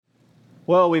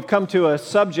Well, we've come to a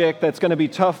subject that's going to be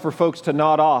tough for folks to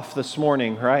nod off this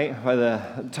morning, right? By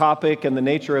the topic and the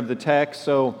nature of the text.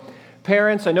 So,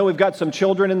 parents, I know we've got some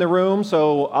children in the room,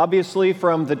 so obviously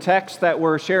from the text that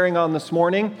we're sharing on this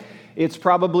morning, it's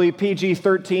probably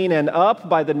PG-13 and up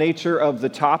by the nature of the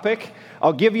topic.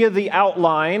 I'll give you the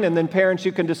outline, and then parents,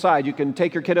 you can decide. You can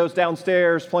take your kiddos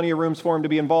downstairs, plenty of rooms for them to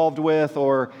be involved with,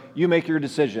 or you make your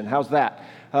decision. How's that?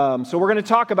 So we're going to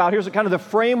talk about, here's kind of the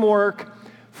framework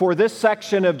for this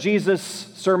section of Jesus'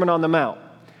 Sermon on the Mount.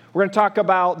 We're going to talk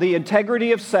about the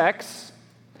integrity of sex,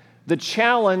 the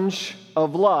challenge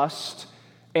of lust,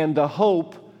 and the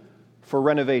hope for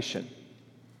renovation.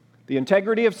 The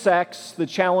integrity of sex, the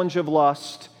challenge of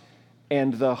lust,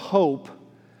 and the hope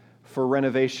for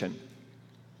renovation.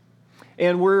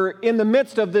 And we're in the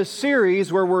midst of this series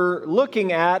where we're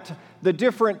looking at the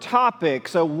different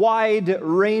topics, a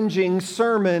wide-ranging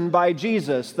sermon by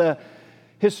Jesus. The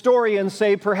historians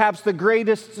say perhaps the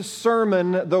greatest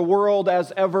sermon the world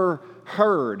has ever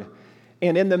heard.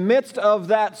 And in the midst of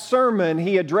that sermon,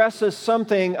 he addresses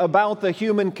something about the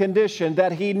human condition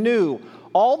that he knew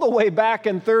all the way back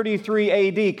in 33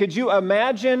 AD. Could you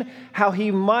imagine how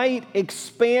he might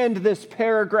expand this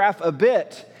paragraph a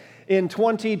bit in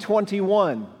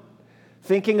 2021?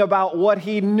 Thinking about what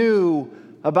he knew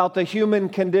about the human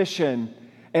condition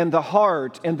and the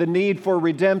heart and the need for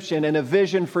redemption and a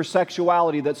vision for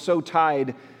sexuality that's so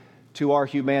tied to our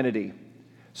humanity.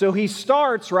 So he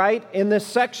starts, right, in this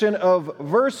section of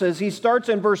verses, he starts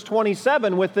in verse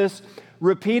 27 with this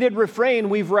repeated refrain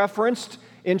we've referenced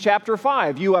in chapter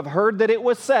 5. You have heard that it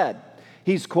was said.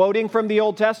 He's quoting from the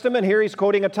Old Testament. Here he's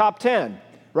quoting a top 10,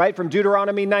 right, from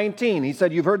Deuteronomy 19. He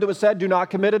said, you've heard that it was said, do not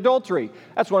commit adultery.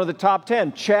 That's one of the top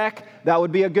 10. Check. That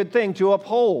would be a good thing to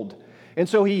uphold. And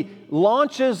so he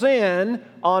launches in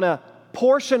on a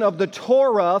portion of the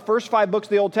Torah, first 5 books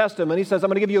of the Old Testament. He says, I'm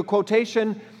going to give you a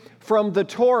quotation from the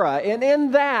Torah. And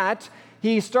in that,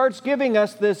 he starts giving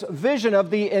us this vision of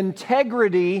the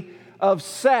integrity of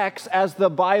sex as the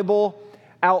Bible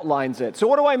outlines it. So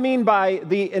what do I mean by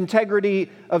the integrity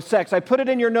of sex? I put it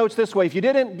in your notes this way. If you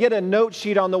didn't get a note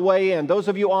sheet on the way in, those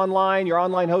of you online, your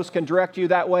online host can direct you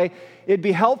that way. It'd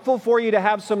be helpful for you to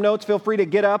have some notes. Feel free to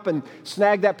get up and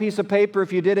snag that piece of paper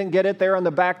if you didn't get it there on the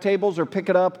back tables, or pick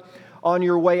it up on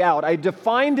your way out. I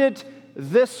defined it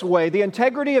this way. The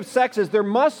integrity of sex is there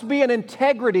must be an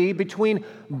integrity between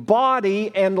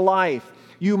body and life.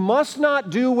 You must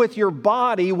not do with your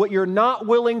body what you're not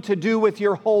willing to do with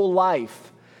your whole life.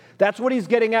 That's what he's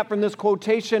getting at from this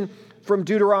quotation from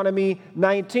Deuteronomy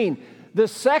 19. The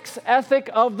sex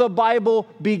ethic of the Bible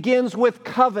begins with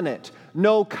covenant.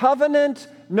 No covenant,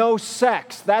 no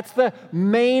sex. That's the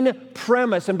main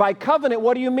premise. And by covenant,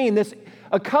 what do you mean?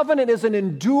 A covenant is an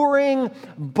enduring,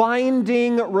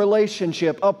 binding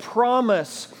relationship, a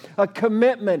promise, a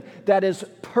commitment that is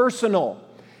personal.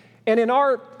 And in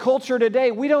our culture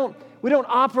today, we don't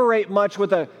operate much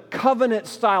with a covenant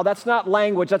style. That's not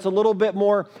language. That's a little bit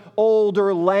more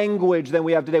older language than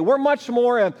we have today. We're much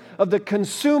more of the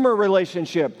consumer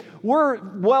relationship. We're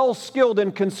well skilled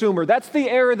in consumer. That's the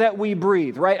air that we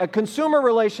breathe, right? A consumer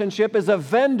relationship is a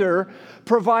vendor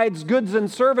provides goods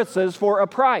and services for a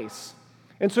price.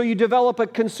 And so you develop a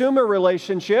consumer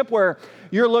relationship where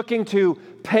you're looking to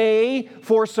pay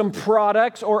for some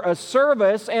products or a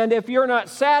service, and if you're not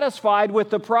satisfied with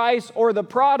the price or the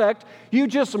product, you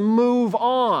just move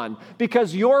on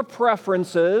because your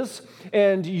preferences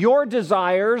and your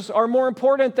desires are more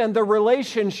important than the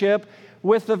relationship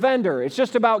with the vendor. It's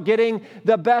just about getting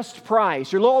the best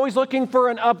price. You're always looking for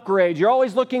an upgrade. You're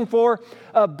always looking for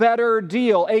a better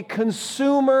deal, a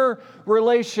consumer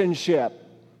relationship,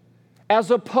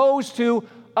 as opposed to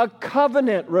a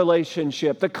covenant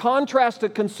relationship. The contrast to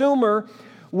consumer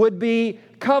would be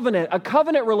covenant. A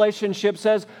covenant relationship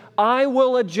says, I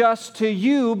will adjust to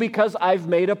you because I've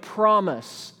made a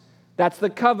promise. That's the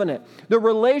covenant. The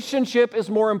relationship is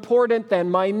more important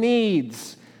than my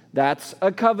needs. That's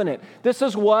a covenant. This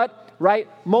is what, right,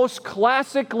 most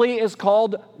classically is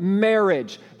called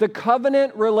marriage. The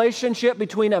covenant relationship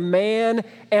between a man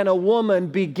and a woman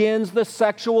begins the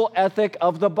sexual ethic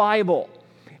of the Bible.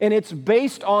 And it's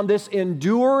based on this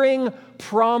enduring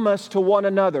promise to one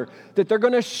another that they're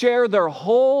going to share their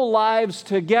whole lives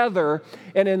together,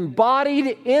 and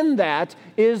embodied in that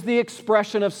is the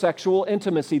expression of sexual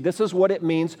intimacy. This is what it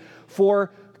means for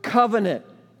covenant.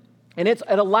 And it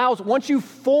allows, once you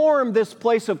form this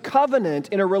place of covenant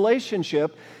in a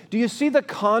relationship, do you see the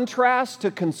contrast to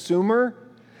consumer?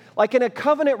 Like in a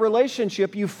covenant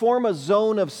relationship, you form a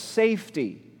zone of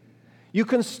safety. You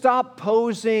can stop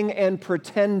posing and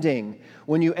pretending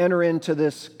when you enter into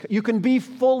this. You can be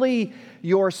fully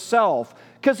yourself.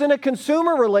 Because in a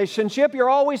consumer relationship, you're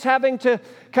always having to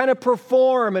kind of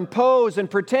perform and pose and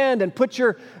pretend and put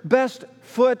your best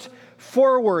foot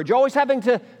forward. You're always having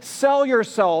to sell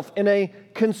yourself in a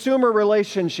consumer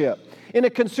relationship. In a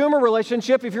consumer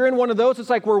relationship, if you're in one of those, it's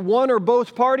like where one or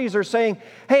both parties are saying,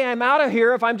 hey, I'm out of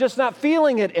here if I'm just not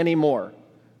feeling it anymore,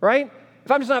 right? If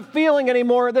I'm just not feeling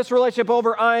anymore, this relationship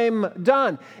over, I'm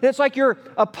done. And it's like you're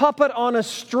a puppet on a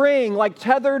string, like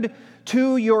tethered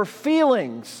to your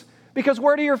feelings. Because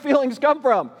where do your feelings come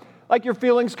from? Like your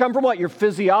feelings come from what? Your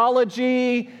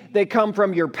physiology. They come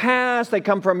from your past. They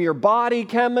come from your body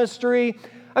chemistry.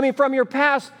 I mean, from your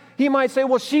past, he might say,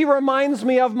 well, she reminds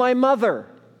me of my mother.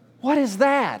 What is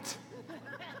that?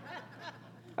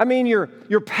 I mean, your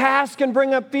past can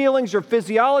bring up feelings. Your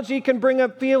physiology can bring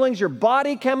up feelings. Your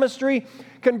body chemistry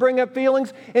can bring up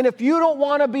feelings. And if you don't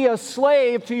want to be a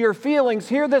slave to your feelings,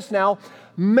 hear this now,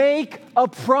 make a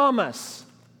promise.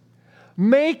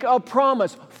 Make a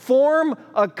promise. Form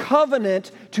a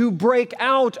covenant to break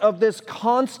out of this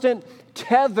constant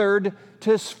tethered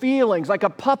to feelings, like a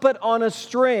puppet on a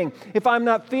string. If I'm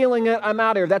not feeling it, I'm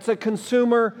out of here. That's a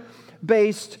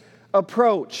consumer-based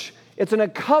approach. It's in a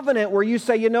covenant where you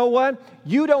say, you know what?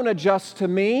 You don't adjust to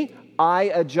me, I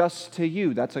adjust to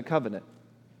you. That's a covenant.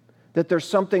 That there's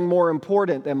something more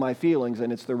important than my feelings,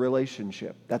 and it's the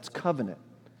relationship. That's covenant.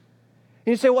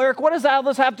 And you say, well, Eric, what does all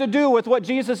this have to do with what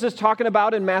Jesus is talking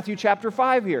about in Matthew chapter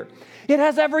 5 here? It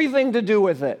has everything to do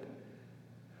with it.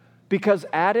 Because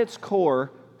at its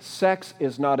core, sex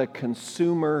is not a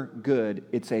consumer good,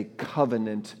 it's a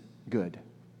covenant good.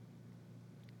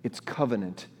 It's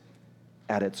covenant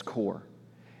at its core.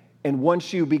 And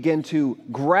once you begin to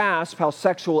grasp how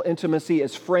sexual intimacy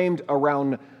is framed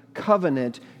around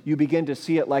covenant, you begin to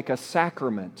see it like a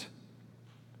sacrament,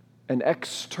 an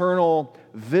external,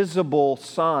 visible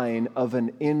sign of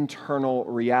an internal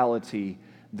reality,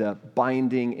 the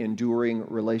binding, enduring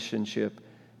relationship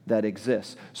that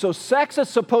exists. So sex is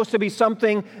supposed to be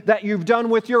something that you've done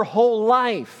with your whole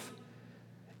life.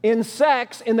 In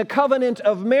sex, in the covenant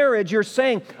of marriage, you're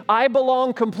saying, I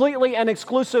belong completely and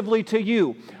exclusively to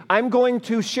you. I'm going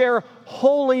to share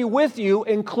wholly with you,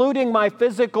 including my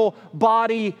physical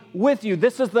body with you.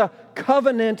 This is the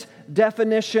covenant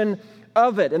definition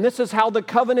of it. And this is how the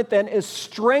covenant then is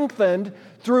strengthened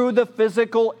through the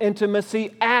physical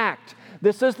intimacy act.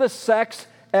 This is the sex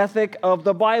ethic of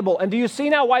the Bible. And do you see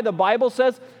now why the Bible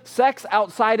says sex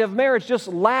outside of marriage just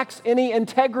lacks any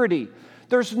integrity?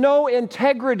 There's no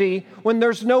integrity when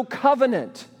there's no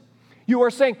covenant. You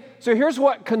are saying, so here's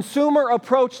what consumer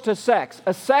approach to sex,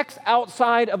 a sex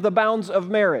outside of the bounds of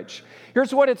marriage.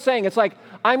 Here's what it's saying. It's like,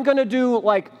 I'm going to do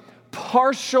like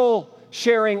partial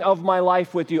sharing of my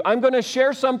life with you. I'm going to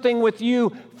share something with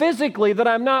you physically that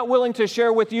I'm not willing to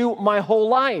share with you my whole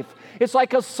life. It's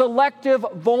like a selective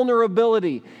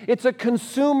vulnerability. It's a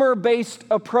consumer-based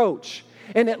approach,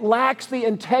 and it lacks the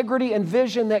integrity and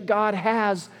vision that God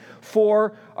has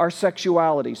for our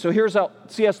sexuality. So here's how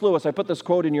C.S. Lewis, I put this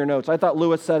quote in your notes. I thought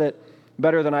Lewis said it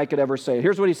better than I could ever say it.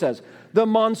 Here's what he says. The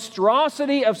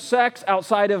monstrosity of sex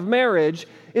outside of marriage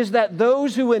is that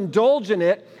those who indulge in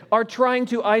it are trying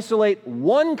to isolate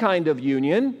one kind of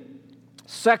union,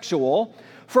 sexual,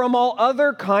 from all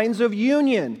other kinds of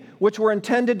union, which were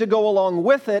intended to go along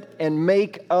with it and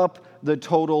make up the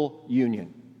total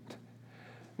union.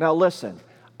 Now listen,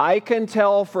 I can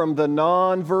tell from the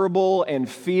nonverbal and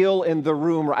feel in the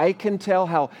room, I can tell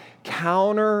how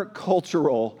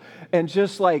countercultural and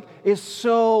just like it's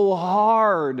so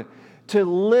hard to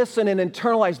listen and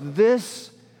internalize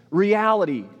this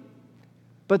reality.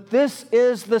 But this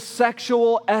is the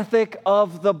sexual ethic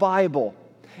of the Bible.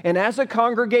 And as a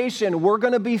congregation, we're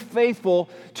going to be faithful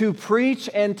to preach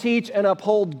and teach and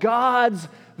uphold God's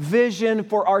vision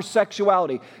for our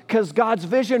sexuality, because God's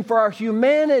vision for our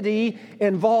humanity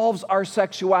involves our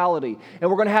sexuality.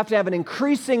 And we're going to have an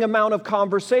increasing amount of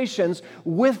conversations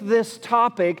with this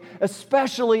topic,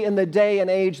 especially in the day and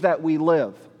age that we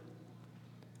live.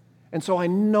 And so I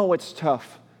know it's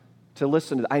tough to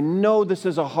listen to. I know this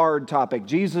is a hard topic.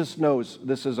 Jesus knows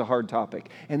this is a hard topic.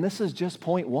 And this is just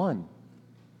point one.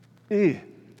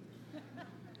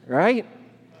 Right?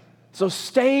 So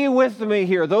stay with me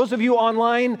here. Those of you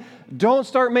online, don't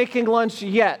start making lunch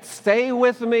yet. Stay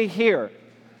with me here.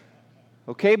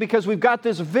 Okay? Because we've got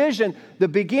this vision. The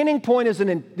beginning point is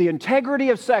the integrity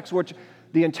of sex, which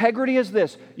the integrity is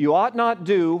this. You ought not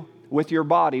do with your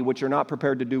body what you're not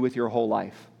prepared to do with your whole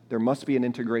life. There must be an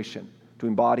integration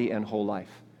between body and whole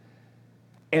life.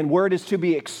 And where it is to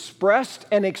be expressed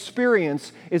and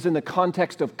experienced is in the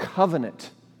context of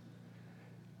covenant.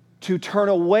 To turn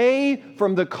away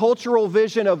from the cultural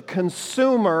vision of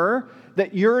consumer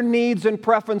that your needs and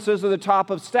preferences are the top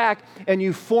of stack, and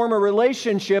you form a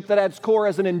relationship that at its core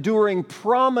has an enduring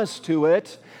promise to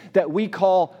it that we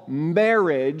call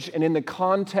marriage. And in the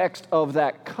context of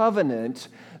that covenant,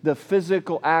 the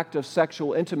physical act of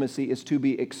sexual intimacy is to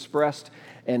be expressed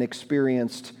and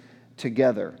experienced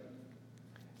together.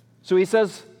 So he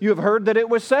says, you have heard that it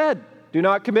was said, do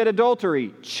not commit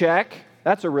adultery. Check.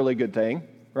 That's a really good thing,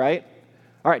 right?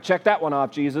 All right, check that one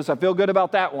off, Jesus. I feel good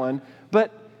about that one.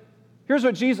 But here's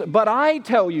what but I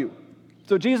tell you.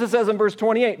 So Jesus says in verse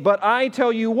 28, but I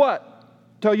tell you what?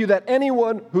 Tell you that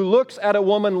anyone who looks at a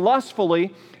woman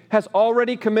lustfully has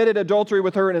already committed adultery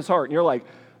with her in his heart. And you're like,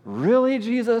 really,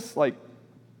 Jesus? Like,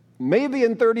 maybe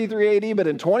in 33 AD, but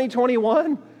in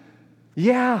 2021?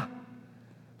 Yeah.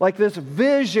 Like this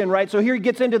vision, right? So here he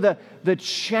gets into the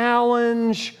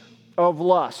challenge of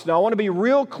lust. Now, I want to be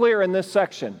real clear in this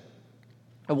section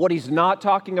of what he's not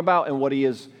talking about and what he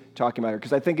is talking about here,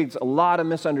 because I think it's a lot of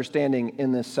misunderstanding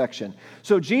in this section.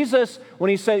 So Jesus,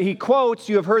 when he quotes,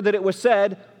 you have heard that it was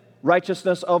said,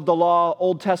 righteousness of the law,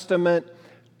 Old Testament,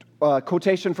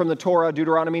 quotation from the Torah,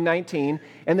 Deuteronomy 19,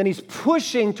 and then he's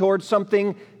pushing towards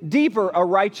something deeper, a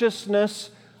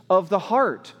righteousness of the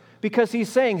heart, because he's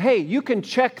saying, hey, you can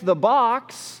check the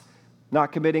box,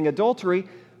 not committing adultery,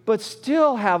 but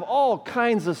still have all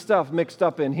kinds of stuff mixed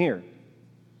up in here.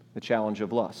 The challenge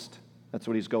of lust. That's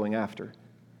what he's going after.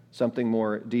 Something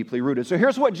more deeply rooted. So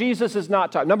here's what Jesus is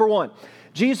not talking. Number one,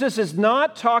 Jesus is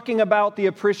not talking about the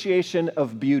appreciation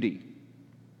of beauty.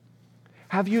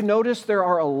 Have you noticed there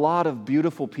are a lot of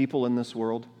beautiful people in this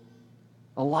world?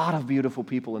 A lot of beautiful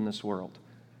people in this world.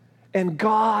 And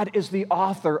God is the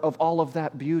author of all of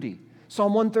that beauty.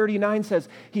 Psalm 139 says,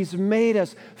 He's made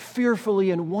us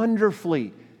fearfully and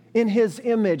wonderfully in His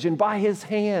image and by His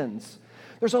hands.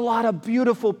 There's a lot of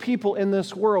beautiful people in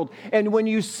this world. And when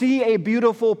you see a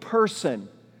beautiful person,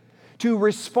 to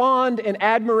respond in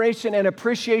admiration and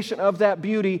appreciation of that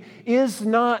beauty is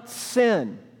not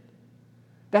sin.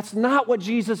 That's not what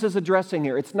Jesus is addressing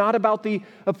here. It's not about the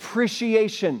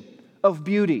appreciation of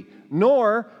beauty.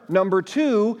 Nor, number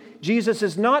two, Jesus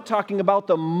is not talking about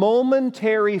the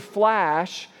momentary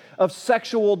flash of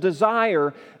sexual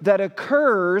desire that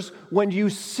occurs when you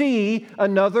see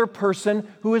another person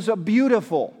who is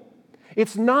beautiful.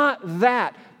 It's not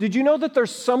that. Did you know that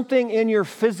there's something in your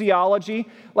physiology,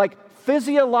 like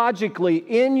physiologically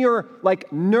in your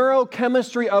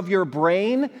neurochemistry of your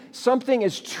brain, something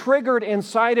is triggered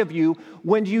inside of you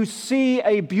when you see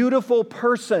a beautiful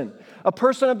person.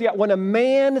 When a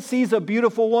man sees a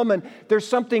beautiful woman, there's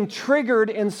something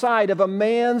triggered inside of a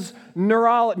man's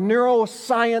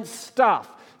neuroscience stuff,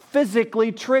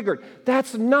 physically triggered.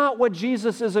 That's not what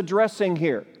Jesus is addressing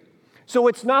here. So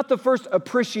it's not the first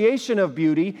appreciation of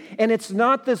beauty, and it's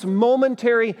not this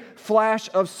momentary flash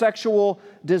of sexual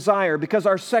desire, because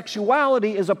our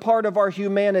sexuality is a part of our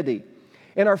humanity.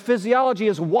 And our physiology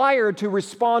is wired to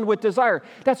respond with desire.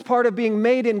 That's part of being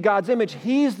made in God's image.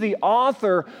 He's the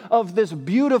author of this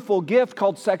beautiful gift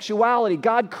called sexuality.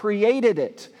 God created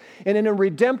it. And in a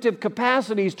redemptive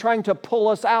capacity, He's trying to pull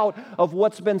us out of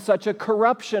what's been such a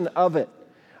corruption of it.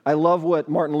 I love what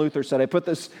Martin Luther said. I put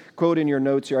this quote in your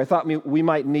notes here. I thought we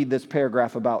might need this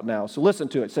paragraph about now. So listen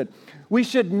to it. It said, we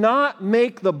should not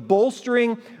make the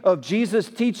bolstering of Jesus'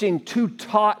 teaching too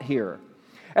taut here,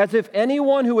 as if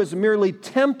anyone who is merely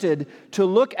tempted to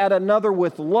look at another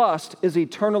with lust is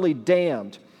eternally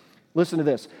damned. Listen to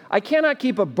this. I cannot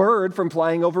keep a bird from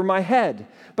flying over my head,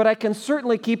 but I can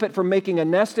certainly keep it from making a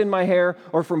nest in my hair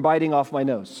or from biting off my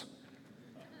nose.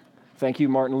 Thank you,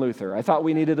 Martin Luther. I thought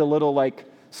we needed a little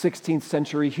 16th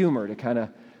century humor to kind of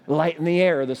lighten the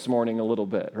air this morning a little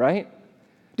bit, right?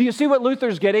 Do you see what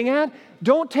Luther's getting at?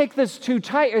 Don't take this too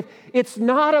tight. It's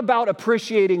not about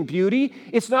appreciating beauty.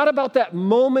 It's not about that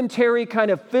momentary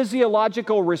kind of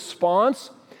physiological response.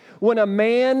 When a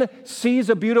man sees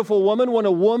a beautiful woman, when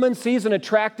a woman sees an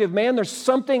attractive man, there's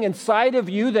something inside of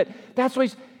you that's what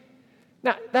he's...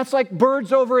 Now, that's like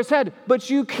birds over his head, but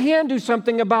you can do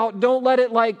something about, don't let it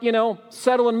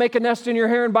settle and make a nest in your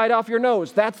hair and bite off your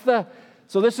nose.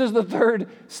 So this is the third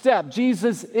step.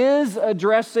 Jesus is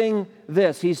addressing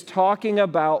this. He's talking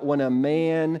about when a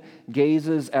man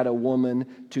gazes at a woman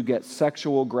to get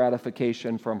sexual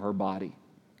gratification from her body.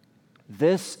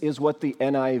 This is what the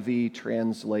NIV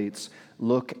translates,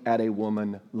 look at a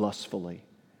woman lustfully.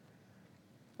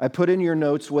 I put in your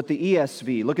notes what the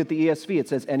ESV, look at the ESV. It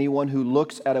says anyone who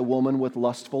looks at a woman with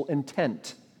lustful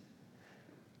intent.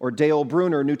 Or Dale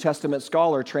Bruner, New Testament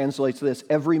scholar, translates this,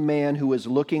 every man who is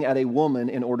looking at a woman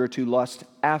in order to lust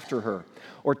after her.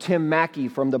 Or Tim Mackey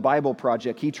from the Bible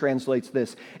Project, he translates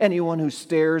this, anyone who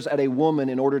stares at a woman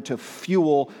in order to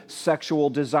fuel sexual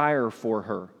desire for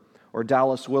her. Or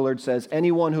Dallas Willard says,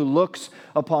 anyone who looks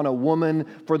upon a woman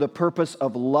for the purpose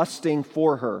of lusting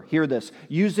for her, hear this,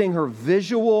 using her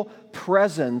visual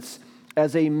presence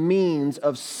as a means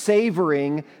of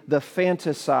savoring the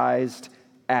fantasized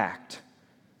act.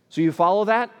 So you follow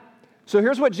that? So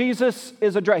here's what Jesus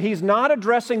is addressing. He's not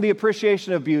addressing the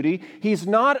appreciation of beauty. He's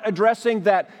not addressing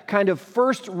that kind of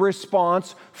first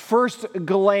response, first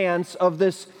glance of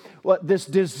this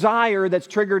desire that's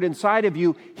triggered inside of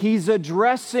you. He's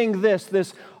addressing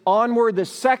this onward, the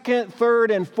second, third,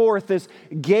 and fourth, this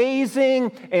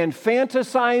gazing and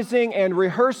fantasizing and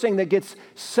rehearsing that gets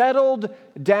settled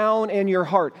down in your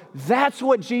heart. That's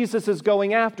what Jesus is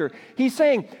going after. He's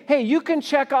saying, hey, you can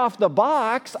check off the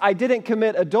box, I didn't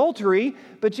commit adultery,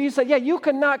 but Jesus said, yeah, you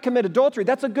cannot commit adultery.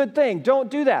 That's a good thing.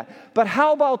 Don't do that. But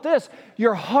how about this?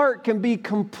 Your heart can be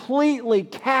completely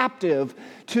captive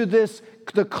to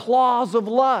the claws of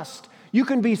lust. You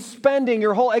can be spending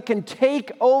it can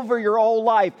take over your whole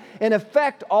life and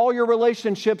affect all your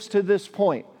relationships to this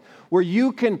point. Where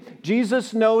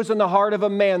Jesus knows in the heart of a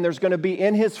man there's going to be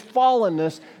in his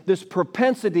fallenness this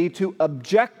propensity to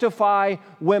objectify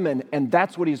women, and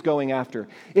that's what he's going after.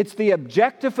 It's the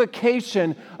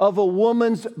objectification of a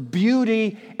woman's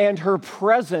beauty and her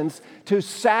presence to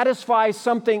satisfy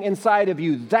something inside of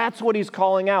you. That's what he's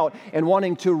calling out and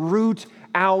wanting to root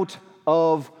out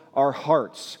of our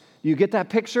hearts. You get that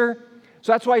picture?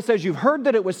 So that's why he says, you've heard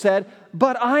that it was said,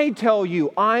 but I tell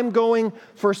you, I'm going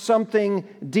for something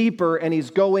deeper, and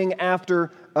he's going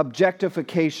after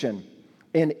objectification.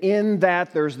 And in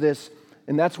that, there's this,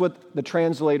 and that's what the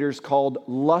translators called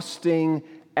lusting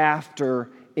after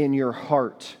in your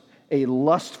heart, a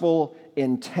lustful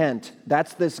intent.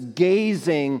 That's this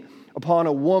gazing upon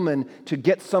a woman to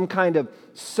get some kind of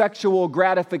sexual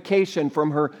gratification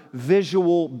from her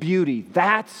visual beauty.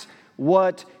 That's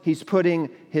what he's putting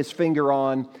his finger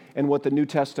on, and what the New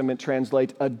Testament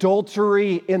translates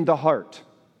adultery in the heart.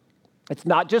 It's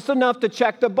not just enough to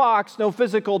check the box, no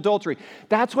physical adultery.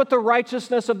 That's what the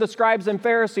righteousness of the scribes and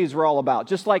Pharisees were all about.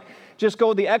 Just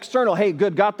go the external. Hey,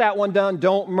 good, got that one done.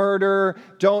 Don't murder.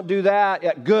 Don't do that.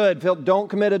 Yeah, good. Don't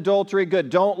commit adultery.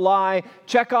 Good. Don't lie.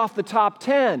 Check off the top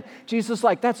 10. Jesus is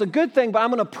like, that's a good thing, but I'm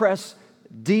going to press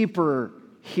deeper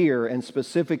here. And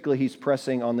specifically, he's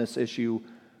pressing on this issue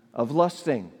of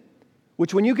lusting,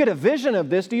 which when you get a vision of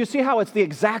this, do you see how it's the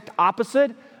exact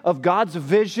opposite of God's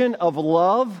vision of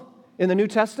love in the New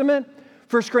Testament?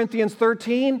 1 Corinthians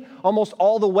 13, almost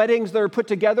all the weddings that are put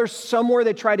together, somewhere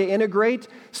they try to integrate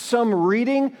some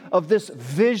reading of this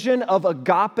vision of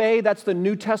agape. That's the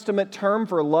New Testament term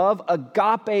for love,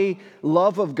 agape,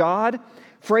 love of God.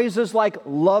 Phrases like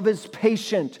love is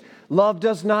patient, love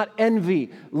does not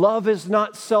envy, love is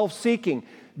not self-seeking.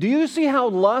 Do you see how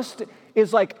lust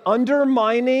is like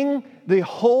undermining the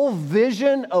whole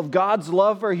vision of God's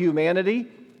love for humanity?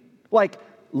 Like,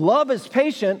 love is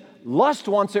patient, lust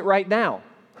wants it right now.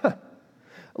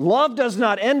 Love does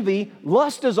not envy,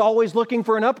 lust is always looking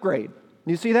for an upgrade.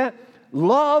 You see that?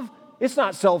 Love, it's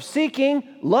not self-seeking,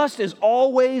 lust is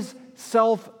always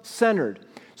self-centered.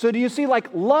 So do you see,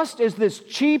 like, lust is this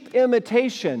cheap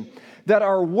imitation that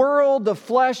our world, the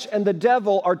flesh, and the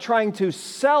devil are trying to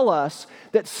sell us,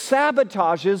 that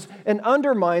sabotages and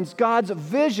undermines God's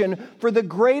vision for the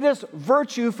greatest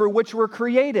virtue for which we're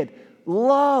created.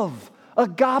 Love,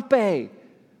 agape.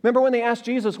 Remember when they asked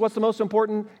Jesus, what's the most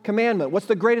important commandment? What's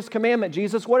the greatest commandment,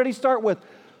 Jesus? What did he start with?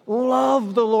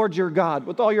 Love the Lord your God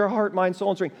with all your heart, mind,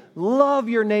 soul, and strength. Love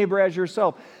your neighbor as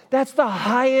yourself. That's the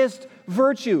highest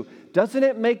virtue. Doesn't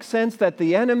it make sense that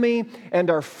the enemy and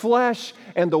our flesh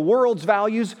and the world's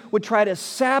values would try to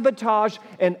sabotage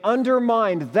and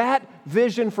undermine that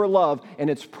vision for love? And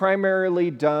it's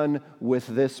primarily done with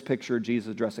this picture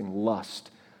Jesus addressing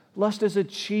lust. Lust is a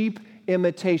cheap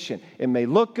imitation. It may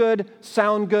look good,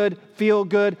 sound good, feel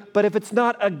good, but if it's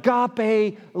not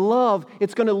agape love,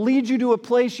 it's going to lead you to a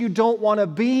place you don't want to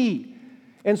be.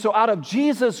 And so out of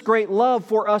Jesus' great love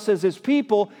for us as his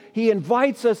people, he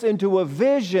invites us into a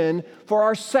vision for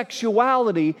our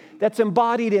sexuality that's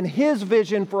embodied in his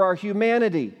vision for our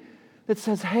humanity. That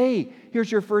says, hey,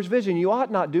 here's your first vision. You ought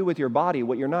not do with your body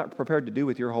what you're not prepared to do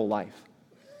with your whole life.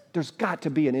 There's got to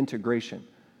be an integration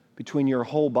between your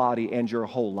whole body and your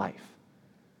whole life.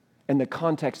 And the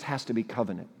context has to be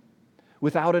covenant.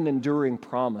 Without an enduring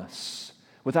promise,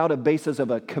 without a basis of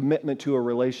a commitment to a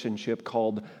relationship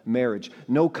called marriage.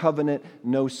 No covenant,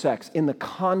 no sex. In the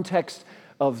context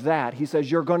of that. He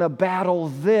says, you're going to battle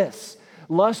this.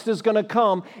 Lust is going to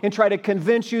come and try to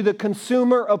convince you the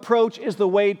consumer approach is the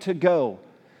way to go.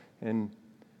 And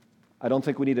I don't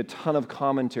think we need a ton of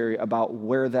commentary about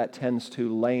where that tends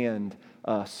to land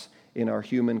us in our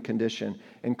human condition.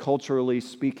 And culturally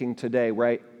speaking today,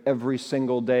 right, every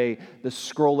single day, the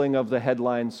scrolling of the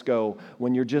headlines go.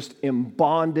 When you're just in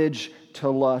bondage to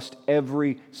lust,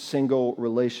 every single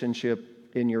relationship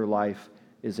in your life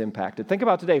is impacted. Think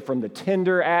about today, from the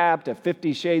Tinder app to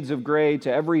 50 Shades of Grey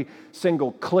to every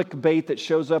single clickbait that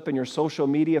shows up in your social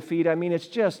media feed. I mean,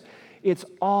 it's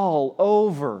all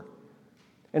over.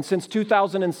 And since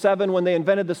 2007, when they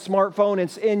invented the smartphone,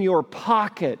 it's in your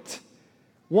pocket.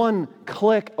 One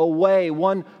click away,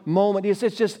 one moment. It's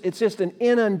just an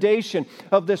inundation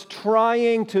of this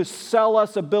trying to sell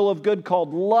us a bill of good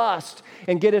called lust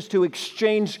and get us to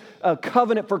exchange a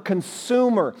covenant for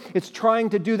consumer. It's trying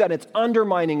to do that. It's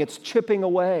undermining. It's chipping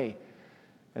away.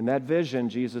 And that vision,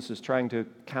 Jesus is trying to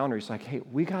counter. He's like, hey,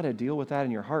 we got to deal with that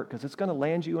in your heart because it's going to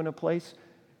land you in a place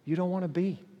you don't want to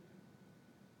be.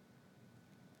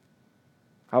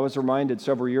 I was reminded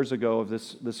several years ago of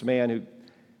this man who,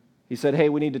 he said, hey,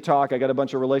 we need to talk. I got a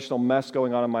bunch of relational mess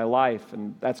going on in my life.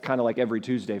 And that's kind of like every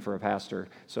Tuesday for a pastor.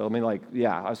 So, I mean, like,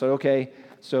 yeah. I said, okay.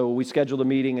 So we scheduled a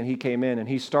meeting, and he came in. And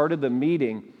he started the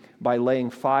meeting by laying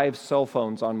 5 cell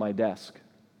phones on my desk.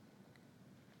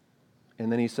 And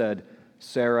then he said,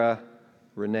 Sarah,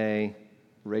 Renee,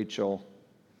 Rachel.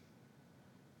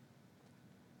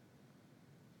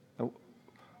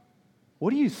 What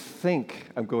do you think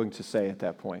I'm going to say at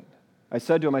that point? I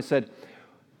said to him,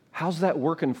 how's that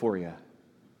working for you?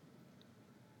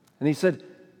 And he said,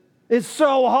 it's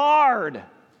so hard.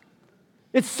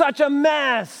 It's such a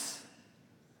mess.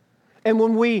 And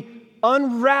when we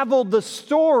unraveled the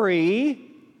story,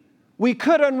 we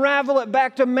could unravel it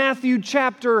back to Matthew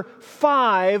chapter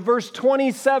 5, verse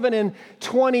 27 and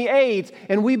 28,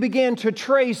 and we began to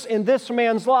trace in this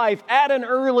man's life at an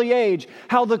early age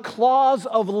how the claws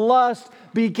of lust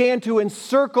began to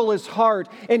encircle his heart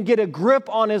and get a grip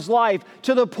on his life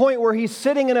to the point where he's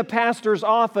sitting in a pastor's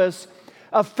office,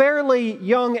 a fairly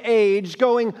young age,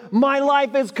 going, my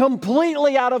life is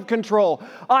completely out of control.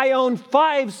 I own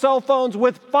 5 cell phones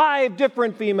with 5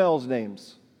 different females'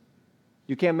 names.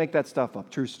 You can't make that stuff up.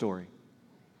 True story.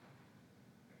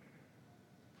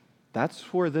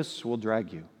 That's where this will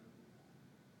drag you.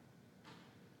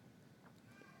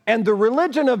 And the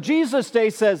religion of Jesus'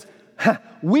 day says,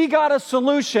 we got a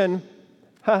solution.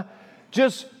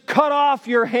 Just cut off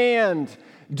your hand.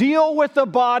 Deal with the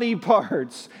body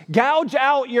parts. Gouge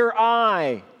out your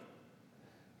eye.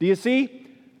 Do you see?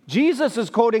 Jesus is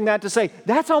quoting that to say,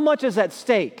 that's how much is at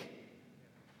stake.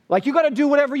 Like, you got to do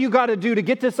whatever you got to do to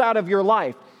get this out of your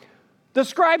life. The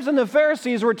scribes and the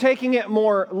Pharisees were taking it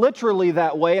more literally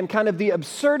that way, and kind of the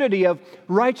absurdity of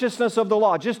righteousness of the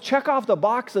law. Just check off the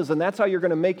boxes, and that's how you're going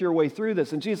to make your way through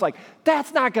this. And Jesus like,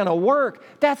 that's not going to work.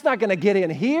 That's not going to get in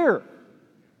here.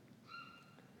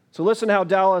 So listen how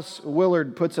Dallas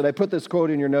Willard puts it. I put this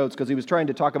quote in your notes because he was trying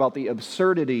to talk about the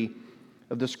absurdity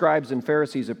of the scribes and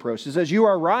Pharisees' approach. He says, you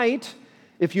are right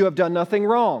if you have done nothing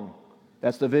wrong.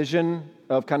 That's the vision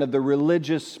of kind of the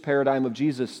religious paradigm of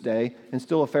Jesus' day, and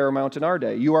still a fair amount in our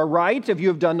day. You are right if you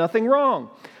have done nothing wrong.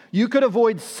 You could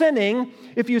avoid sinning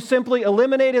if you simply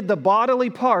eliminated the bodily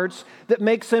parts that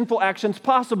make sinful actions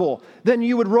possible. Then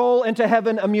you would roll into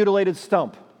heaven a mutilated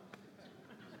stump.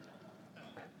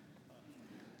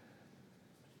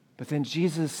 But then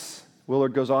Jesus,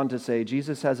 Willard goes on to say,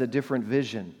 Jesus has a different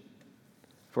vision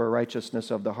for a righteousness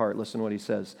of the heart. Listen to what he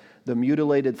says. The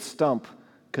mutilated stump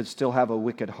could still have a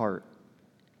wicked heart.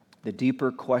 The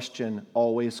deeper question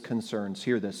always concerns,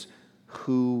 hear this,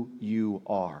 who you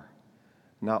are,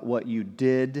 not what you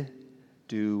did,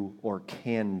 do, or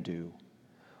can do.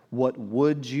 What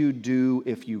would you do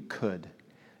if you could?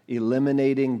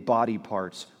 Eliminating body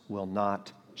parts will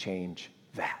not change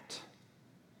that.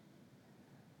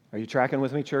 Are you tracking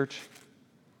with me, church?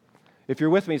 If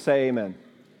you're with me, say amen.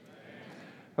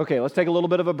 Okay, let's take a little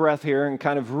bit of a breath here and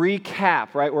kind of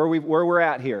recap, right, where we're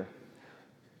at here.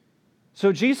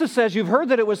 So Jesus says, you've heard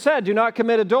that it was said, do not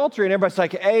commit adultery. And everybody's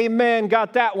like, amen,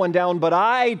 got that one down. But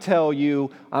I tell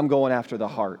you, I'm going after the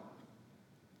heart.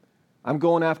 I'm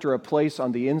going after a place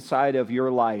on the inside of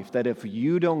your life that if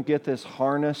you don't get this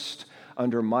harnessed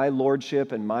under my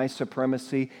lordship and my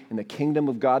supremacy, and the kingdom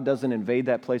of God doesn't invade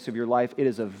that place of your life, it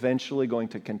is eventually going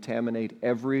to contaminate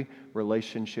every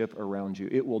relationship around you.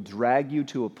 It will drag you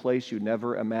to a place you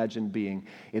never imagined being.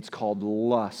 It's called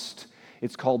lust.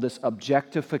 It's called this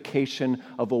objectification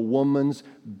of a woman's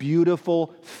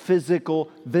beautiful,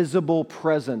 physical, visible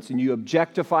presence. And you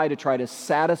objectify to try to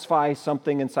satisfy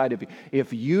something inside of you.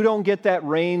 If you don't get that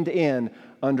reined in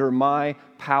under my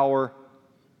power,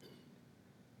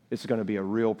 it's going to be a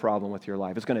real problem with your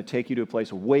life. It's going to take you to a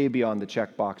place way beyond the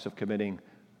checkbox of committing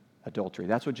adultery.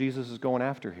 That's what Jesus is going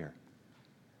after here.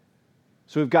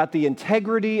 So we've got the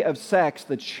integrity of sex,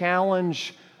 the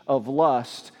challenge of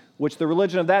lust, which the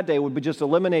religion of that day would be just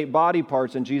eliminate body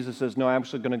parts, and Jesus says, no, I'm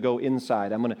actually going to go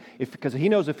inside. Because he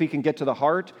knows if he can get to the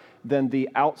heart, then the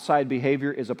outside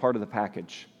behavior is a part of the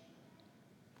package.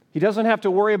 He doesn't have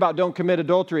to worry about don't commit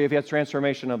adultery if he has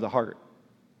transformation of the heart.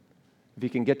 If he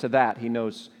can get to that, he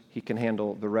knows he can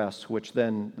handle the rest, which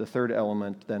then the third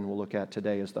element then we'll look at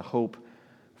today is the hope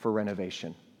for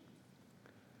renovation.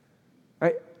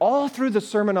 Right? All through the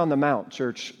Sermon on the Mount,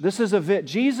 church,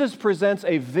 Jesus presents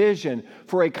a vision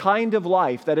for a kind of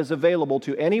life that is available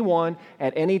to anyone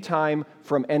at any time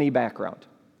from any background.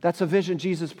 That's a vision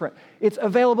it's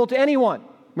available to anyone.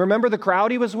 Remember the crowd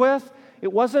he was with?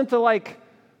 It wasn't the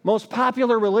most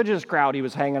popular religious crowd he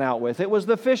was hanging out with. It was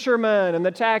the fishermen and the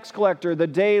tax collector, the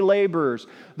day laborers,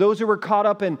 those who were caught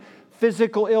up in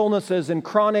physical illnesses and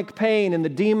chronic pain and the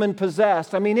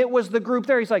demon-possessed. It was the group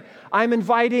there. He's like, I'm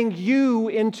inviting you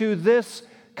into this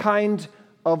kind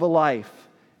of a life.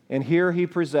 And here he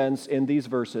presents in these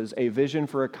verses a vision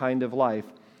for a kind of life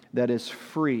that is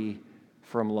free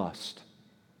from lust.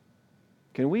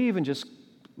 Can we even just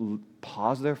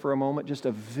pause there for a moment? Just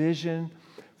a vision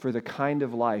for the kind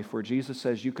of life where Jesus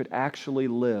says you could actually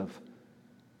live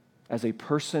as a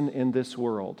person in this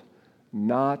world,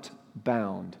 not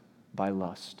bound by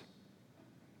lust.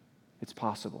 It's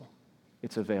possible.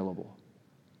 It's available.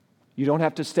 You don't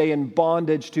have to stay in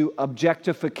bondage to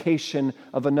objectification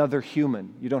of another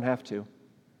human. You don't have to.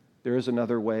 There is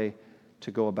another way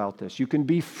to go about this. You can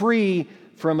be free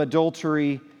from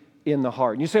adultery in the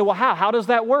heart. And you say, well, how? How does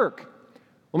that work?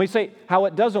 Let me say how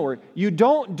it doesn't work. You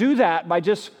don't do that by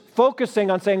just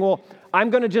focusing on saying, well, I'm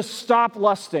going to just stop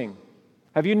lusting.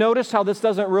 Have you noticed how this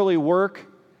doesn't really work?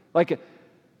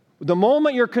 The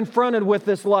moment you're confronted with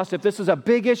this lust, if this is a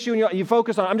big issue and you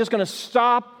focus on, I'm just going to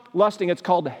stop lusting. It's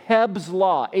called Hebb's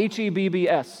Law,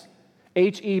 H-E-B-B-S,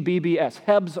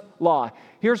 Hebb's Law.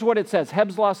 Here's what it says.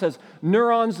 Hebb's Law says,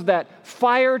 neurons that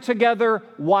fire together,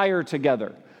 wire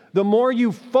together. The more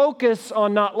you focus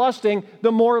on not lusting,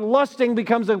 the more lusting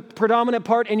becomes a predominant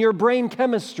part in your brain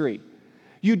chemistry.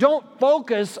 You don't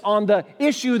focus on the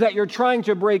issue that you're trying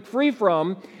to break free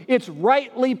from. It's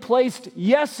rightly placed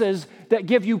yeses that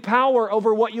give you power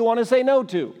over what you want to say no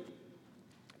to.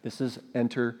 This is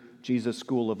Enter Jesus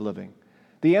School of Living.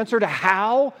 The answer to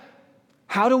how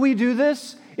do we do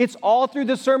this? It's all through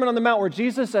the Sermon on the Mount where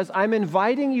Jesus says, I'm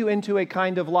inviting you into a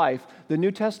kind of life the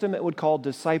New Testament would call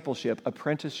discipleship,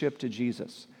 apprenticeship to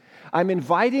Jesus. I'm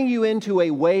inviting you into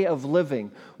a way of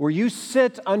living where you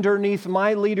sit underneath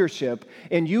my leadership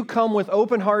and you come with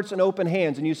open hearts and open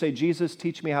hands and you say, Jesus,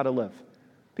 teach me how to live.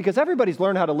 Because everybody's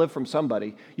learned how to live from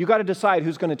somebody. You got to decide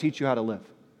who's going to teach you how to live.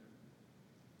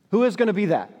 Who is going to be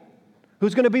that?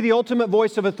 Who's going to be the ultimate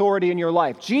voice of authority in your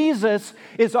life? Jesus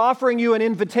is offering you an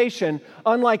invitation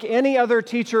unlike any other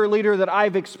teacher or leader that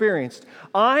I've experienced.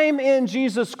 I'm in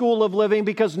Jesus' school of living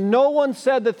because no one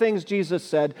said the things Jesus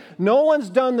said. No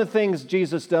one's done the things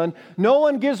Jesus done. No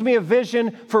one gives me a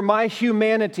vision for my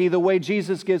humanity the way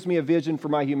Jesus gives me a vision for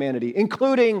my humanity,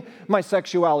 including my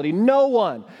sexuality. No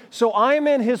one. So I'm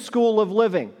in his school of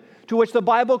living, to which the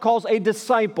Bible calls a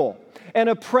disciple, an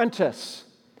apprentice.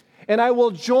 And I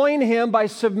will join him by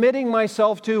submitting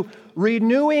myself to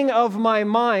renewing of my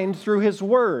mind through his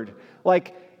word.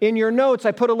 Like in your notes,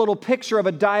 I put a little picture of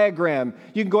a diagram.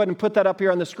 You can go ahead and put that up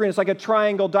here on the screen. It's like a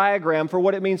triangle diagram for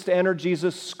what it means to enter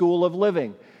Jesus' school of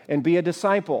living and be a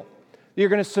disciple. You're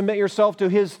going to submit yourself to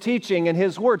his teaching and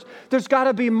his words. There's got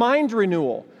to be mind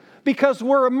renewal because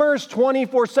we're immersed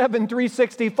 24/7,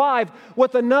 365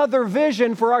 with another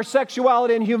vision for our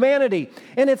sexuality and humanity.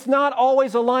 And it's not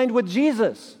always aligned with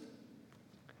Jesus.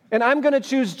 And I'm going to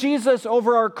choose Jesus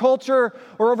over our culture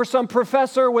or over some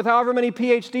professor with however many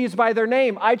PhDs by their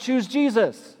name. I choose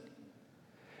Jesus.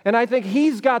 And I think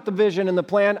he's got the vision and the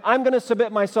plan. I'm going to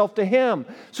submit myself to him.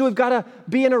 So we've got to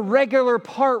be in a regular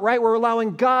part, right? We're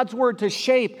allowing God's word to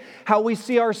shape how we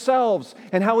see ourselves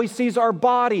and how he sees our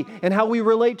body and how we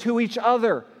relate to each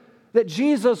other. That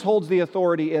Jesus holds the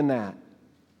authority in that.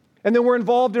 And then we're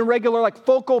involved in regular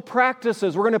focal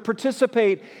practices. We're going to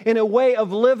participate in a way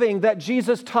of living that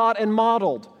Jesus taught and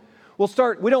modeled.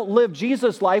 We don't live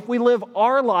Jesus' life, we live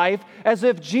our life as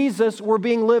if Jesus were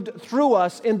being lived through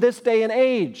us in this day and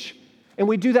age. And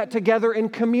we do that together in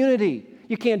community.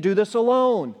 You can't do this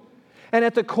alone. And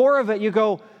at the core of it,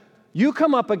 you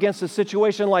come up against a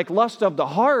situation like lust of the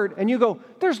heart, and you go,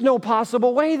 there's no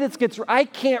possible way I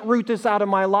can't root this out of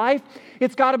my life.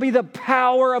 It's got to be the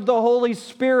power of the Holy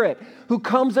Spirit who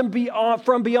comes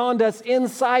from beyond us,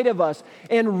 inside of us,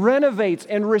 and renovates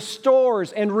and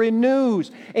restores and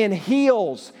renews and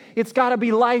heals. It's got to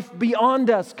be life beyond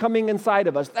us coming inside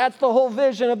of us. That's the whole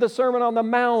vision of the Sermon on the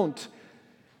Mount.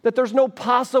 That there's no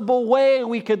possible way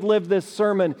we could live this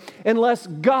sermon unless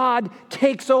God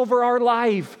takes over our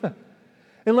life.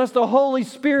 Unless the Holy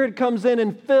Spirit comes in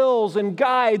and fills and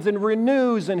guides and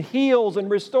renews and heals and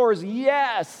restores.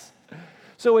 Yes.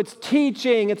 So it's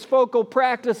teaching, it's focal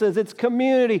practices, it's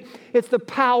community, it's the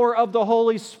power of the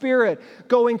Holy Spirit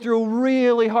going through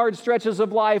really hard stretches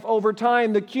of life over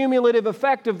time. The cumulative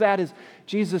effect of that is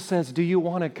Jesus says, do you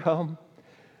want to come?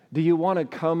 Do you want to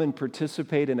come and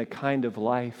participate in a kind of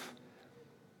life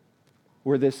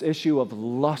where this issue of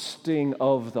lusting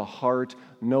of the heart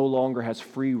no longer has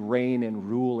free reign and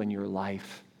rule in your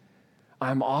life?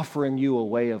 I'm offering you a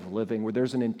way of living where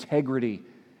there's an integrity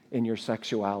in your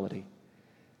sexuality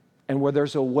and where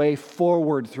there's a way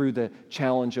forward through the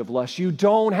challenge of lust. You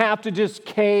don't have to just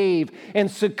cave and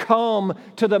succumb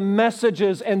to the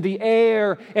messages and the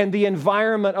air and the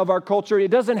environment of our culture.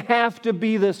 It doesn't have to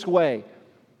be this way.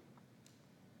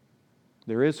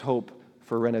 There is hope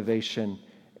for renovation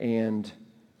and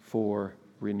for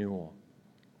renewal.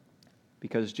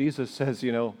 Because Jesus says,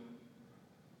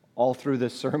 all through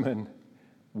this sermon,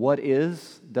 what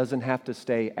is doesn't have to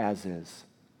stay as is.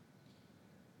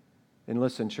 And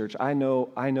listen, church, I know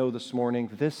this morning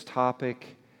this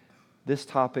topic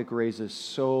raises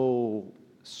so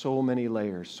many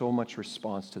layers, so much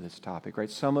response to this topic, right?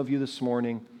 Some of you this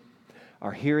morning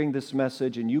are hearing this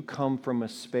message and you come from a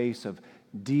space of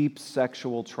deep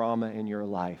sexual trauma in your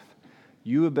life.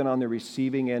 You have been on the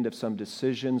receiving end of some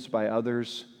decisions by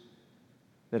others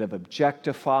that have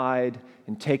objectified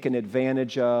and taken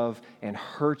advantage of and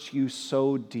hurt you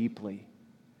so deeply.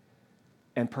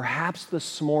 And perhaps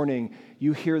this morning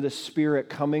you hear the Spirit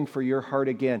coming for your heart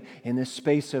again in this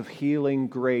space of healing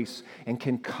grace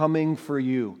and coming for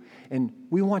you. And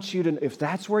we want you to, if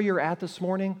that's where you're at this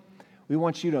morning, we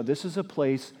want you to know this is a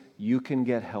place you can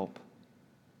get help.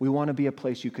 We want to be a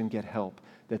place you can get help,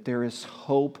 that there is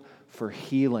hope for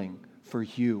healing for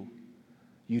you.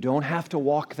 You don't have to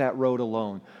walk that road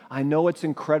alone. I know it's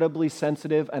incredibly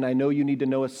sensitive, and I know you need to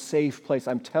know a safe place.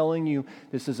 I'm telling you,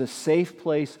 this is a safe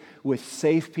place with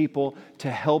safe people to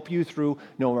help you through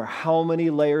no matter how many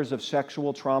layers of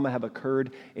sexual trauma have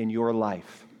occurred in your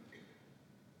life.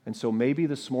 And so maybe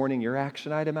this morning your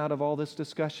action item out of all this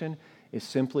discussion is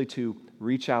simply to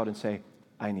reach out and say,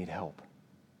 I need help.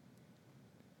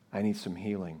 I need some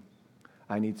healing.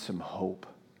 I need some hope.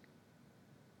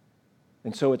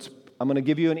 And so I'm going to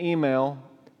give you an email,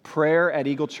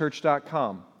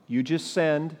 prayer@eaglechurch.com. You just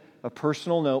send a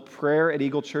personal note,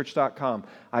 prayer@eaglechurch.com.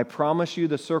 I promise you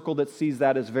the circle that sees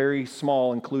that is very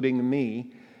small, including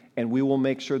me, and we will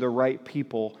make sure the right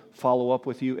people follow up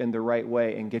with you in the right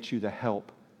way and get you the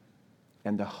help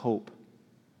and the hope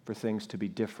for things to be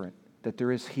different, that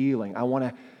there is healing.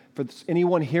 For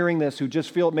anyone hearing this who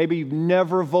just feel maybe you've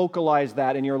never vocalized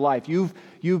that in your life,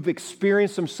 you've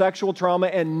experienced some sexual trauma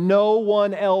and no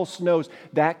one else knows,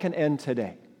 that can end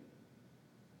today.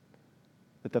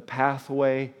 That the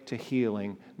pathway to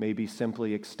healing may be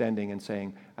simply extending and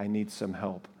saying, I need some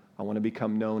help. I want to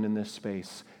become known in this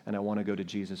space and I want to go to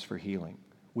Jesus for healing.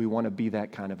 We want to be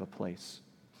that kind of a place.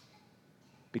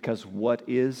 Because what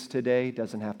is today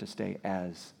doesn't have to stay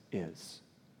as is.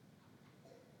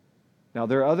 Now,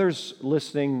 there are others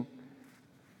listening,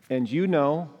 and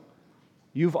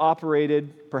you've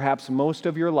operated perhaps most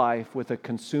of your life with a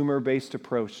consumer-based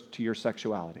approach to your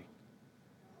sexuality.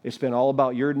 It's been all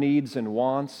about your needs and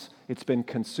wants. It's been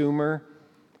consumer.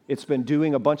 It's been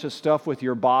doing a bunch of stuff with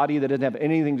your body that doesn't have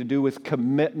anything to do with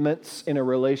commitments in a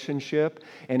relationship,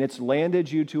 and it's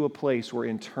landed you to a place where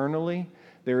internally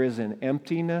there is an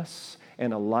emptiness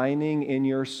and a lining in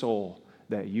your soul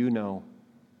that you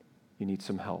need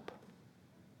some help.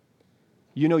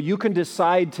 You can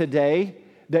decide today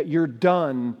that you're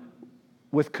done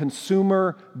with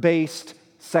consumer-based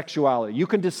sexuality. You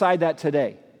can decide that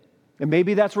today. And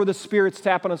maybe that's where the Spirit's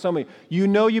tapping on somebody.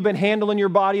 You've been handling your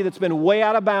body that's been way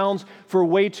out of bounds for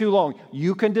way too long.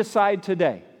 You can decide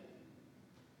today.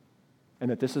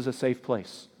 And that this is a safe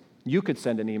place. You could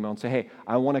send an email and say, hey,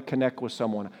 I want to connect with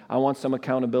someone. I want some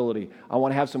accountability. I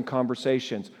want to have some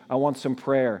conversations. I want some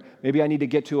prayer. Maybe I need to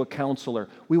get to a counselor.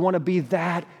 We want to be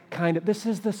that kind of, this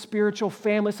is the spiritual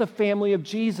family. It's a family of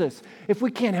Jesus. If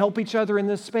we can't help each other in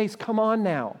this space, come on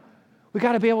now. We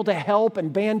got to be able to help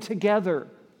and band together.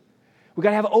 We got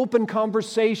to have open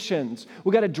conversations.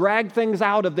 We got to drag things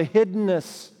out of the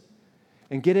hiddenness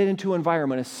and get it into an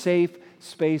environment, a safe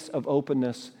space of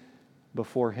openness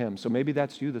before Him. So maybe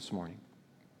that's you this morning.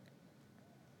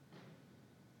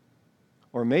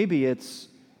 Or maybe it's,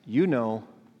 you know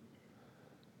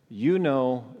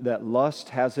that lust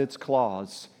has its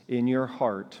claws in your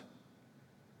heart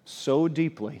so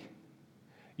deeply.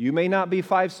 You may not be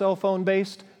 5 cell phone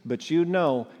based, but you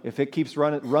know if it keeps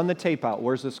run the tape out,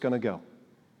 where's this going to go?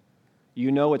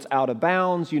 You know it's out of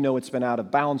bounds. You know it's been out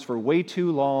of bounds for way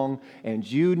too long. And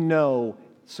you know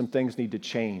some things need to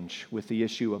change with the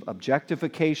issue of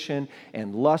objectification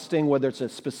and lusting, whether it's a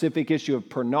specific issue of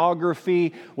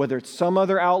pornography, whether it's some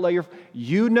other outlet.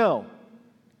 You know.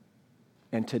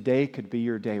 And today could be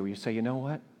your day where you say, you know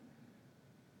what?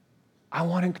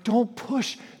 Don't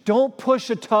push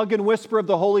a tug and whisper of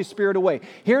the Holy Spirit away.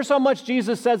 Here's how much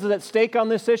Jesus says is at stake on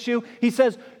this issue. He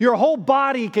says, your whole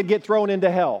body could get thrown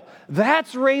into hell.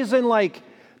 That's raising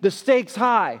the stakes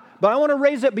high. But I want to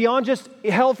raise it beyond just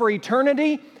hell for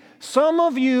eternity. Some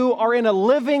of you are in a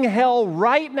living hell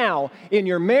right now in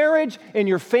your marriage, in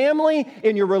your family,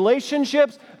 in your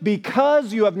relationships,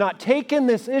 because you have not taken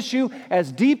this issue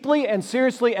as deeply and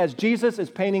seriously as Jesus is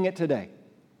painting it today.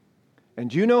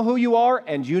 And you know who you are,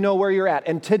 and you know where you're at.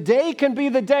 And today can be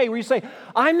the day where you say,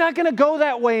 I'm not going to go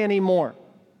that way anymore.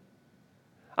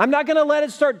 I'm not going to let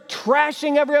it start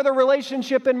trashing every other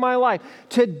relationship in my life.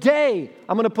 Today,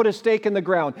 I'm going to put a stake in the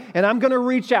ground, and I'm going to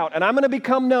reach out, and I'm going to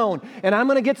become known, and I'm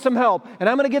going to get some help, and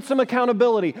I'm going to get some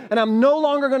accountability, and I'm no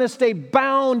longer going to stay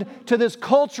bound to this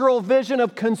cultural vision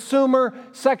of consumer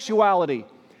sexuality.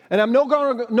 And I'm no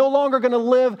longer going to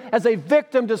live as a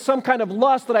victim to some kind of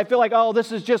lust that I feel like, oh,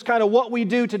 this is just kind of what we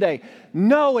do today.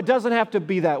 No, it doesn't have to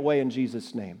be that way in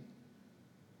Jesus' name.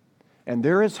 And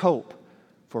there is hope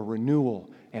for renewal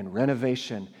and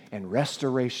renovation and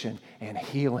restoration and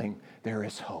healing. There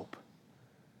is hope.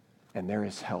 And there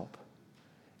is help.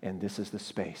 And this is the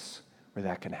space where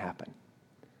that can happen.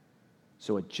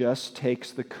 So it just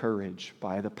takes the courage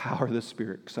by the power of the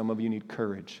Spirit. Some of you need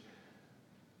courage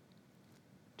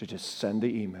to just send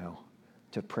the email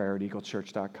to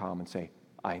prayer@eaglechurch.com and say,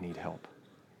 I need help.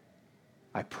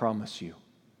 I promise you,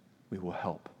 we will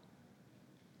help.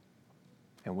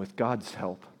 And with God's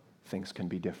help, things can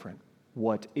be different.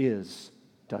 What is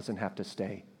doesn't have to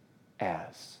stay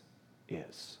as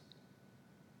is.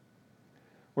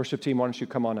 Worship team, why don't you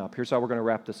come on up? Here's how we're going to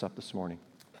wrap this up this morning.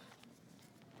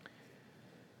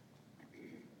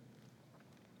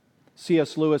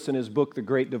 C.S. Lewis, in his book, The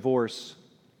Great Divorce,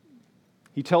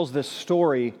 he tells this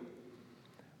story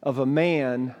of a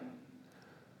man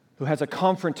who has a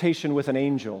confrontation with an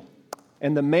angel,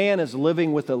 and the man is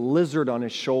living with a lizard on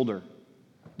his shoulder.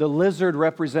 The lizard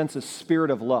represents a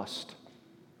spirit of lust.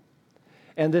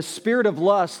 And this spirit of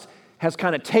lust has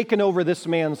kind of taken over this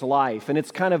man's life, and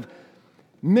it's kind of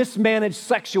mismanaged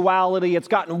sexuality. It's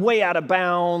gotten way out of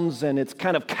bounds, and it's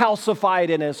kind of calcified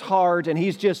in his heart, and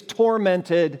he's just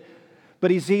tormented,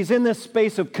 but he's in this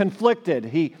space of conflicted.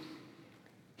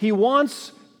 He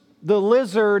wants the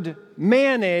lizard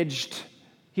managed.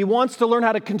 He wants to learn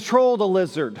how to control the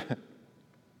lizard.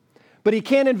 But he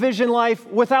can't envision life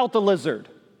without the lizard.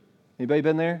 Anybody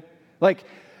been there?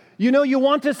 You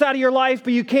want this out of your life,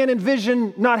 but you can't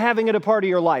envision not having it a part of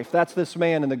your life. That's this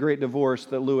man in The Great Divorce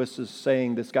that Lewis is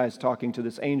saying. This guy's talking to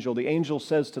this angel. The angel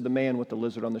says to the man with the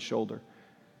lizard on the shoulder,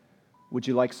 would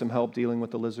you like some help dealing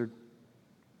with the lizard?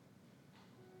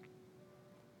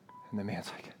 And the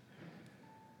man's like,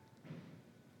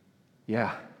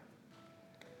 yeah,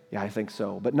 I think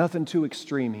so. But nothing too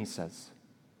extreme, he says.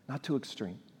 Not too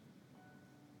extreme.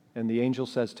 And the angel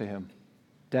says to him,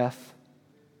 death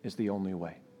is the only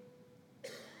way.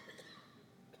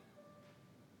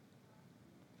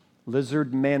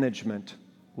 Lizard management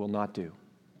will not do.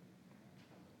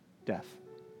 Death.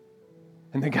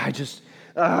 And the guy just,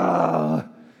 and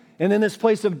in this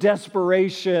place of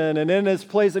desperation, and in this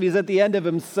place that he's at the end of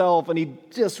himself, and he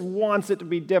just wants it to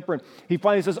be different, he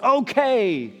finally says,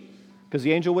 okay, because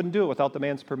the angel wouldn't do it without the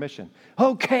man's permission.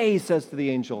 Okay, he says to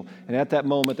the angel. And at that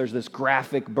moment, there's this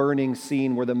graphic burning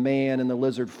scene where the man and the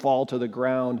lizard fall to the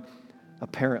ground,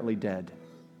 apparently dead.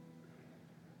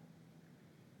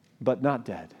 But not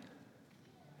dead.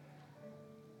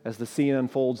 As the scene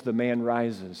unfolds, the man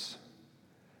rises,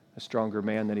 a stronger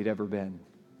man than he'd ever been.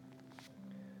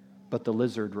 But the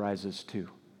lizard rises too.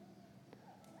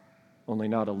 Only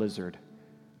not a lizard,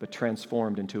 but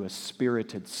transformed into a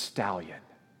spirited stallion.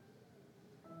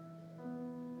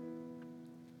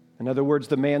 In other words,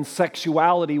 the man's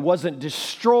sexuality wasn't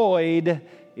destroyed,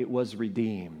 it was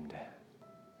redeemed.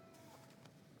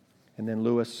 And then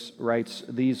Lewis writes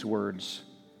these words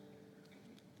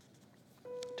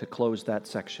to close that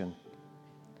section.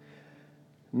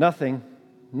 Nothing,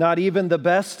 not even the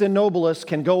best and noblest,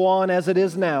 can go on as it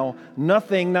is now.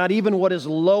 Nothing, not even what is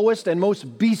lowest and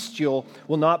most bestial,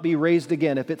 will not be raised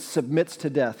again if it submits to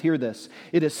death. Hear this.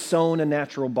 It is sown a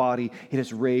natural body. It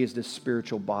is raised a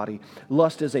spiritual body.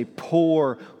 Lust is a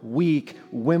poor, weak,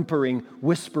 whimpering,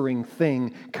 whispering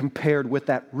thing compared with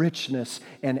that richness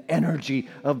and energy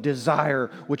of desire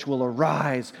which will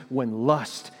arise when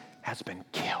lust has been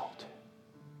killed.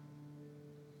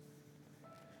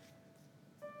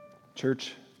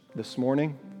 Church, this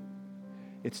morning,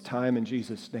 it's time in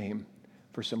Jesus' name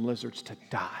for some lizards to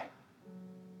die.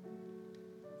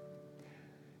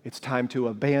 It's time to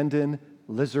abandon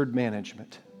lizard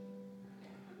management.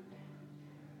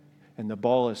 And the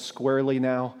ball is squarely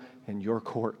now in your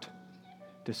court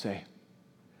to say,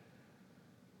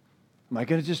 am I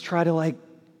going to just try to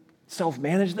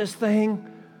self-manage this thing?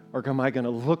 Or am I going to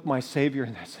look my Savior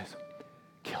and say,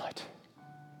 kill it,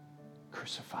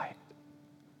 crucify it?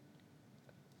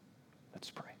 Let's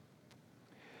pray.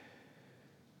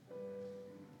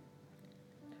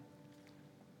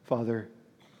 Father,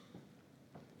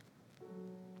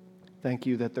 thank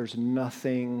you that there's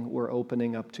nothing we're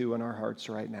opening up to in our hearts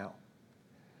right now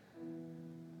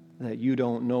that you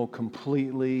don't know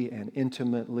completely and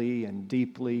intimately and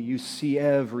deeply. You see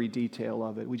every detail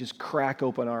of it. We just crack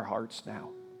open our hearts now.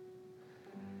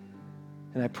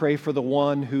 And I pray for the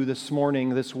one who this morning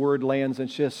this word lands and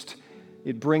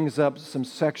it brings up some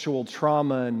sexual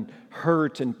trauma and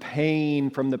hurt and pain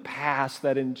from the past,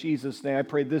 that in Jesus' name, I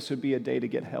pray this would be a day to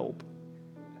get help.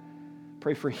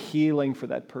 Pray for healing for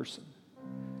that person.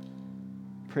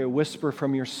 Pray a whisper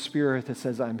from your spirit that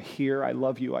says, I'm here, I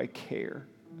love you, I care.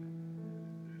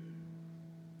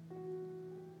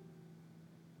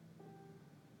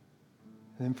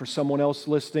 And then for someone else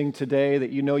listening today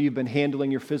that you know you've been handling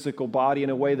your physical body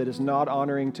in a way that is not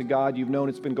honoring to God. You've known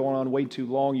it's been going on way too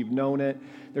long. You've known it.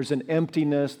 There's an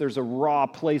emptiness. There's a raw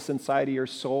place inside of your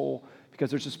soul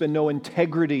because there's just been no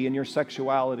integrity in your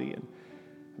sexuality. And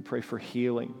I pray for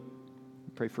healing.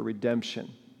 I pray for redemption.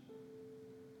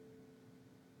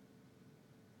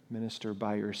 Minister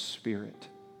by your Spirit.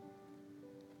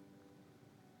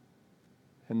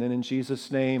 And then in Jesus'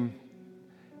 name,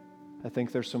 I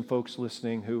think there's some folks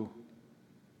listening who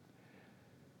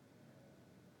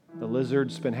the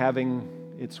lizard's been having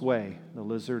its way. The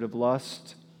lizard of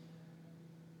lust,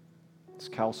 it's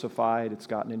calcified, it's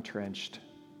gotten entrenched.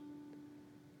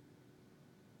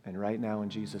 And right now in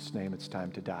Jesus' name, it's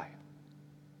time to die.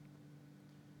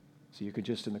 So you could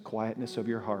just in the quietness of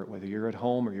your heart, whether you're at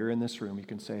home or you're in this room, you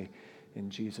can say, in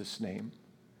Jesus' name,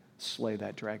 slay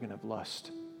that dragon of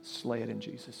lust. Slay it in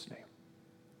Jesus' name.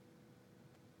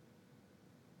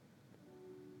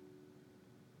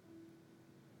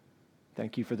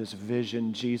 Thank you for this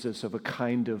vision, Jesus, of a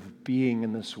kind of being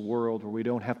in this world where we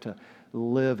don't have to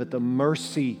live at the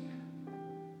mercy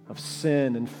of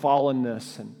sin and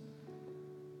fallenness and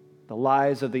the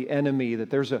lies of the enemy, that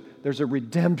there's a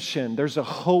redemption, there's a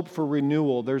hope for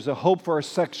renewal, there's a hope for our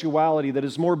sexuality that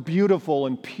is more beautiful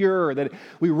and pure, that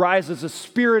we rise as a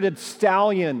spirited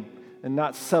stallion and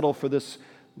not settle for this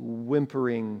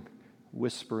whimpering,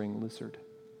 whispering lizard.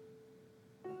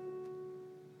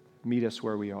 Meet us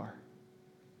where we are.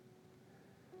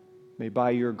 May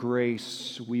by your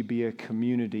grace we be a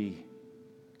community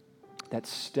that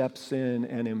steps in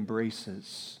and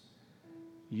embraces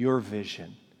your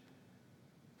vision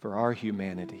for our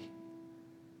humanity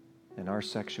and our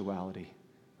sexuality.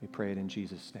 We pray it in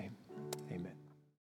Jesus' name.